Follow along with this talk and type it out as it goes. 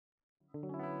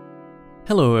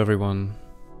Hello everyone,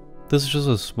 this is just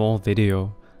a small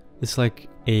video. It's like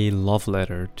a love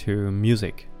letter to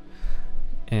music,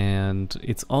 and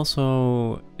it's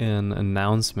also an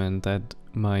announcement that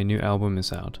my new album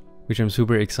is out, which I'm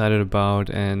super excited about.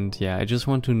 And yeah, I just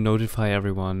want to notify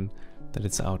everyone that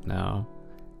it's out now.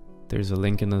 There's a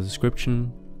link in the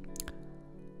description.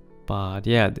 But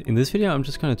yeah, in this video I'm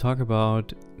just gonna talk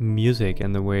about music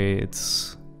and the way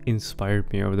it's inspired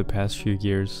me over the past few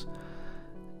years.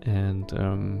 And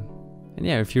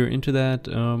yeah, if you're into that,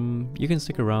 you can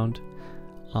stick around.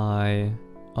 I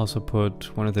also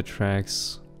put one of the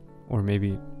tracks, or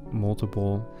maybe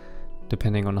multiple,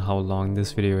 depending on how long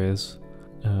this video is,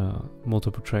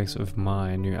 multiple tracks of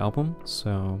my new album.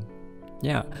 So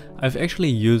yeah, I've actually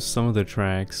used some of the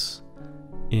tracks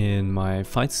in my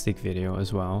Fight Stick video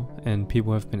as well, and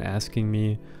people have been asking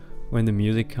me when the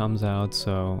music comes out,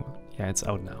 so yeah, it's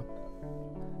out now.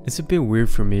 It's a bit weird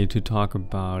for me to talk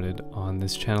about it on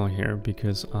this channel here,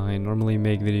 because I normally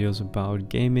make videos about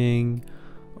gaming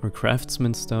or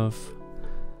craftsman stuff,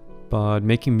 but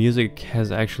making music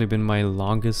has actually been my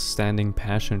longest standing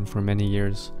passion for many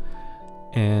years,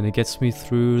 and it gets me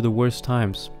through the worst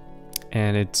times,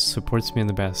 and it supports me in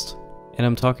the best. And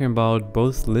I'm talking about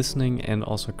both listening and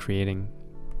also creating.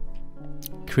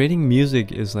 Creating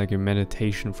music is like a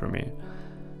meditation for me.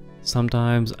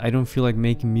 Sometimes I don't feel like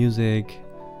making music,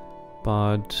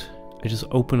 but I just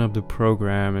open up the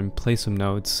program and play some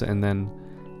notes, and then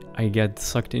I get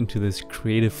sucked into this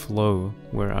creative flow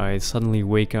where I suddenly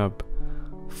wake up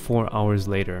 4 hours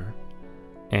later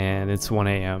and it's 1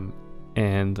 AM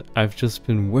and I've just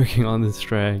been working on this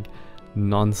track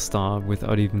non-stop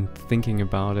without even thinking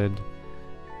about it.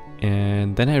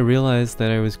 And then I realized that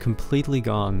I was completely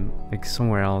gone, like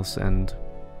somewhere else, and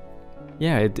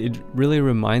yeah, it really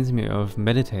reminds me of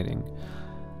meditating.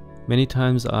 Many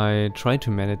times I try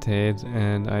to meditate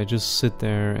and I just sit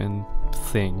there and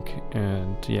think,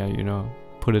 and yeah, you know,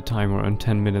 put a timer on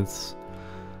 10 minutes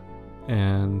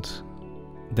and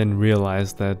then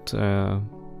realize that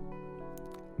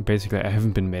basically I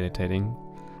haven't been meditating.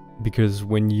 Because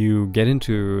when you get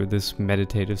into this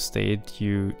meditative state,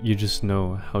 you just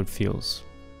know how it feels.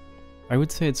 I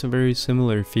would say it's a very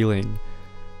similar feeling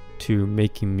to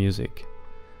making music,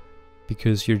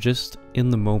 because you're just in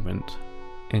the moment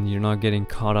and you're not getting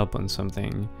caught up on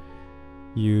something.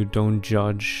 You don't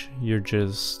judge, you're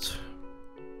just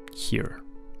here.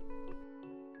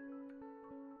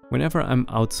 Whenever I'm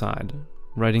outside,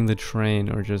 riding the train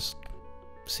or just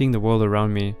seeing the world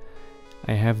around me,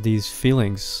 I have these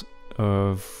feelings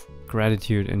of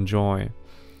gratitude and joy.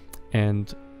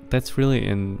 And that's really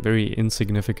in very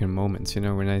insignificant moments, you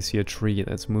know, when I see a tree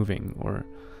that's moving, or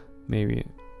maybe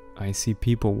I see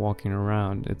people walking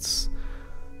around. It's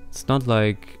not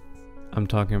like I'm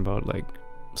talking about like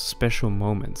special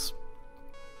moments.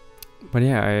 But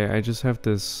yeah, I just have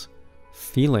this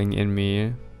feeling in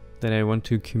me that I want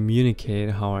to communicate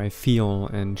how I feel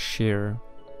and share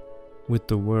with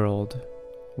the world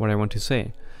what I want to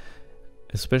say.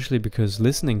 Especially because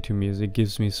listening to music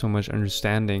gives me so much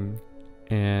understanding,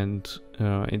 and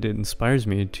it inspires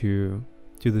me to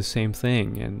do the same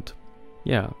thing. And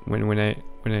yeah, when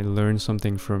I learn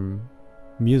something from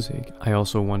music, I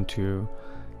also want to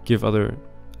give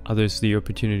others the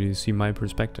opportunity to see my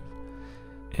perspective.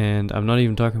 And I'm not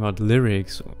even talking about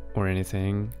lyrics or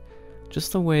anything,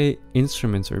 just the way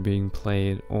instruments are being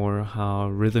played, or how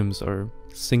rhythms are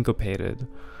syncopated,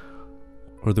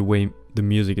 or the way the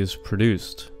music is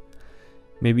produced.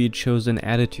 Maybe it shows an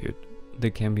attitude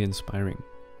that can be inspiring.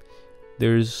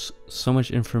 There's so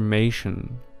much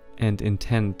information and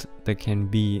intent that can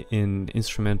be in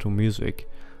instrumental music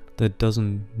that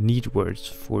doesn't need words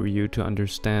for you to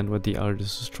understand what the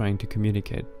artist is trying to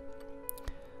communicate.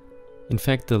 In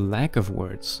fact, the lack of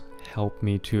words helped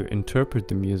me to interpret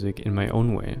the music in my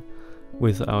own way,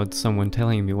 without someone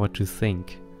telling me what to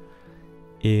think.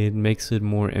 It makes it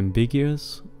more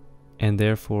ambiguous, and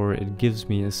therefore it gives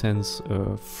me a sense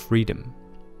of freedom.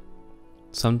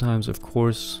 Sometimes, of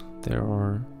course, there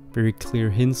are very clear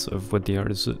hints of what the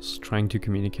artist is trying to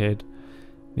communicate.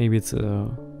 Maybe it's a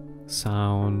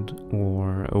sound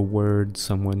or a word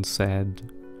someone said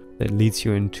that leads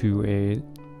you into a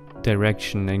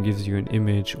direction and gives you an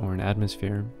image or an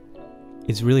atmosphere.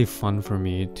 It's really fun for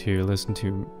me to listen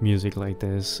to music like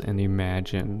this and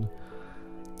imagine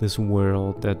this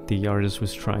world that the artist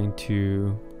was trying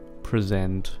to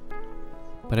present.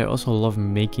 But I also love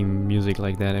making music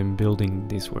like that and building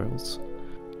these worlds.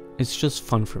 It's just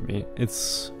fun for me.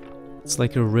 It's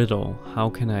like a riddle. How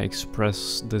can I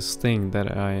express this thing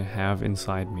that I have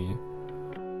inside me?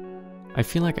 I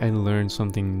feel like I learn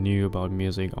something new about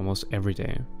music almost every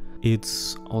day.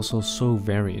 it's also so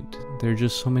varied. There are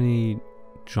just so many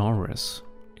genres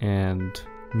and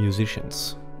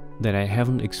musicians that I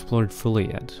haven't explored fully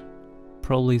yet.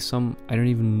 Probably some I don't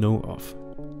even know of.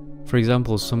 For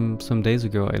example, some days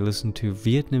ago I listened to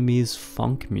Vietnamese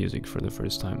funk music for the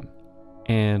first time.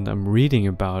 And I'm reading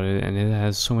about it, and it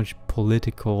has so much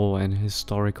political and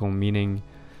historical meaning.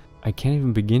 I can't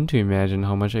even begin to imagine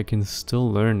how much I can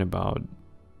still learn about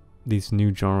these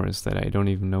new genres that I don't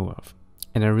even know of.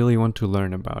 And I really want to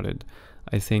learn about it.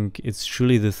 I think it's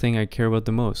truly the thing I care about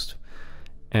the most.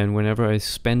 And whenever I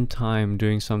spend time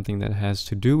doing something that has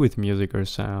to do with music or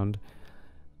sound,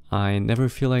 I never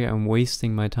feel like I'm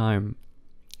wasting my time,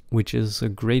 which is a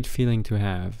great feeling to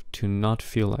have, to not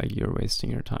feel like you're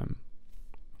wasting your time.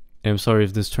 And I'm sorry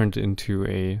if this turned into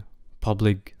a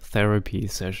public therapy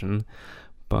session,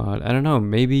 but I don't know,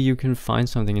 maybe you can find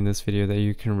something in this video that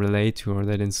you can relate to or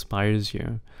that inspires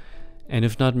you. And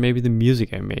if not, maybe the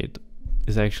music I made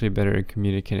is actually better at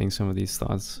communicating some of these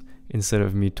thoughts instead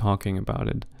of me talking about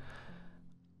it.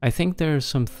 I think there are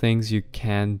some things you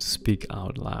can't speak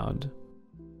out loud.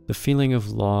 The feeling of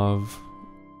love,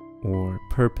 or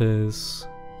purpose,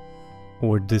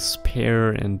 or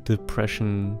despair and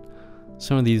depression,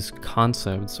 some of these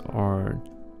concepts are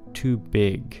too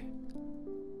big,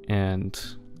 and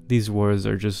these words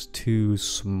are just too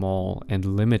small and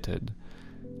limited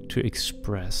to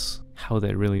express how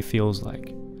that really feels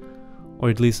like. Or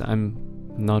at least I'm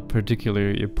not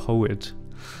particularly a poet.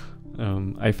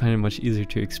 I find it much easier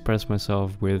to express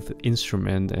myself with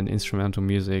instrument and instrumental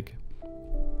music.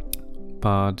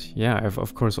 But yeah, I've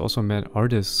of course also met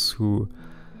artists who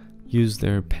use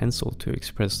their pencil to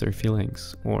express their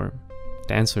feelings, or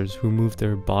dancers who move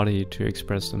their body to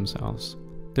express themselves.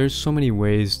 There's so many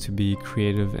ways to be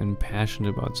creative and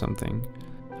passionate about something.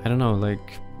 I don't know,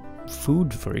 like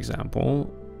food, for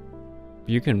example.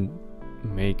 You can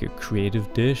make a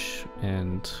creative dish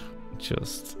and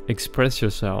just express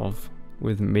yourself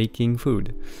with making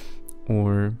food.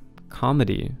 Or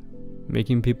comedy,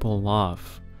 making people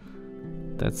laugh.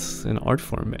 That's an art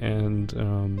form, and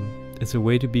it's a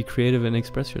way to be creative and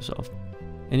express yourself.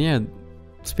 And yeah,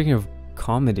 speaking of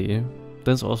comedy,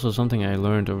 that's also something I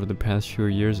learned over the past few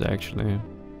years actually,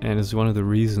 and it's one of the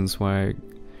reasons why I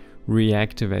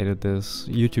reactivated this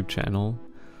YouTube channel.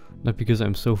 Not because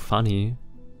I'm so funny,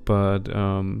 but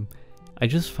I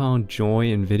just found joy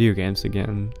in video games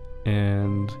again,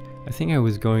 and I think I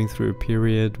was going through a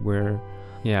period where,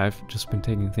 yeah, I've just been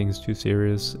taking things too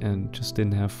serious and just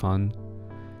didn't have fun.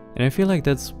 And I feel like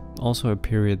that's also a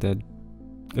period that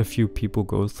a few people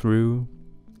go through,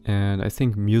 and I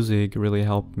think music really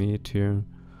helped me to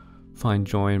find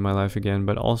joy in my life again.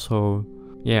 But also,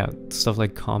 yeah, stuff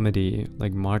like comedy,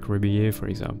 like Marc Rebillet, for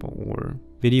example, or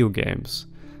video games,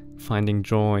 finding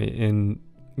joy in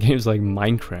games like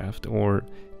Minecraft or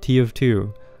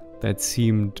TF2 that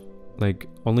seemed like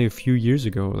only a few years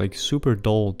ago like super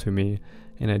dull to me,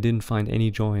 and I didn't find any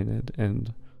joy in it.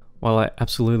 And while I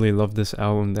absolutely love this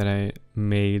album that I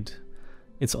made,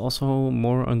 it's also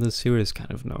more on the serious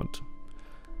kind of note.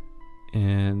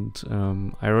 And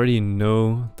I already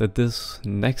know that this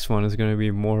next one is going to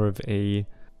be more of a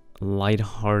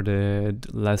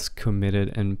lighthearted, less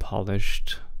committed and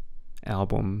polished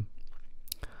album.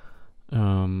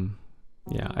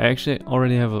 Yeah, I actually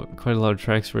already have quite a lot of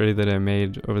tracks ready that I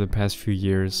made over the past few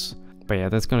years. But yeah,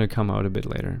 that's going to come out a bit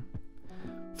later.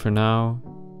 For now,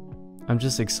 I'm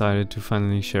just excited to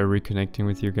finally share Reconnecting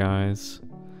with you guys.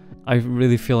 I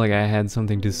really feel like I had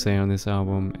something to say on this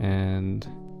album, and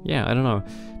yeah, I don't know,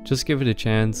 just give it a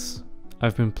chance.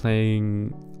 I've been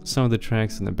playing some of the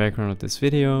tracks in the background of this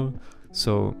video,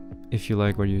 so if you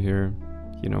like what you hear,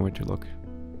 you know where to look.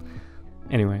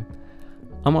 Anyway,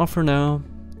 I'm off for now.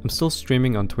 I'm still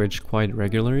streaming on Twitch quite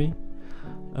regularly,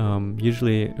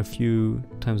 usually a few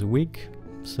times a week,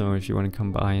 so if you want to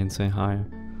come by and say hi,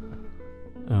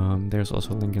 there's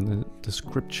also a link in the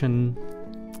description.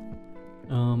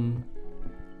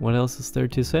 What else is there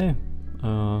to say?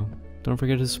 Don't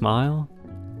forget to smile,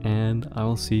 and I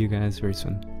will see you guys very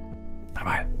soon. Bye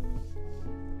bye.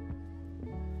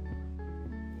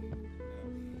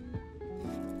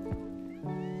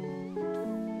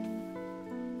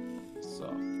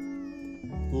 So.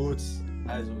 Gut.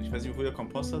 Also, ich weiß nicht, wo der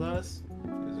Komposter da ist.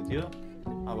 Der ist hier.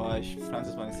 Aber ich pflanze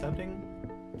jetzt mal ein Sapling.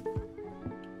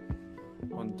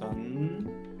 Und dann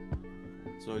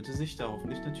sollte sich da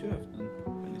hoffentlich eine Tür öffnen,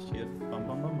 wenn ich hier bam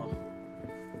bam bam mache.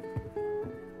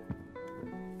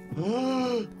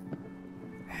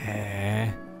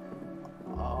 Hä?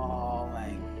 Oh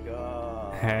mein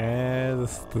Gott. Hä?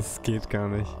 Das geht gar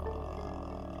nicht.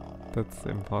 That's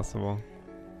impossible.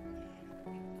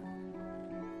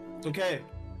 Okay.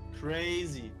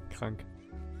 Crazy. Krank.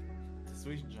 Das ist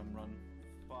wirklich ein Jump'n'Run.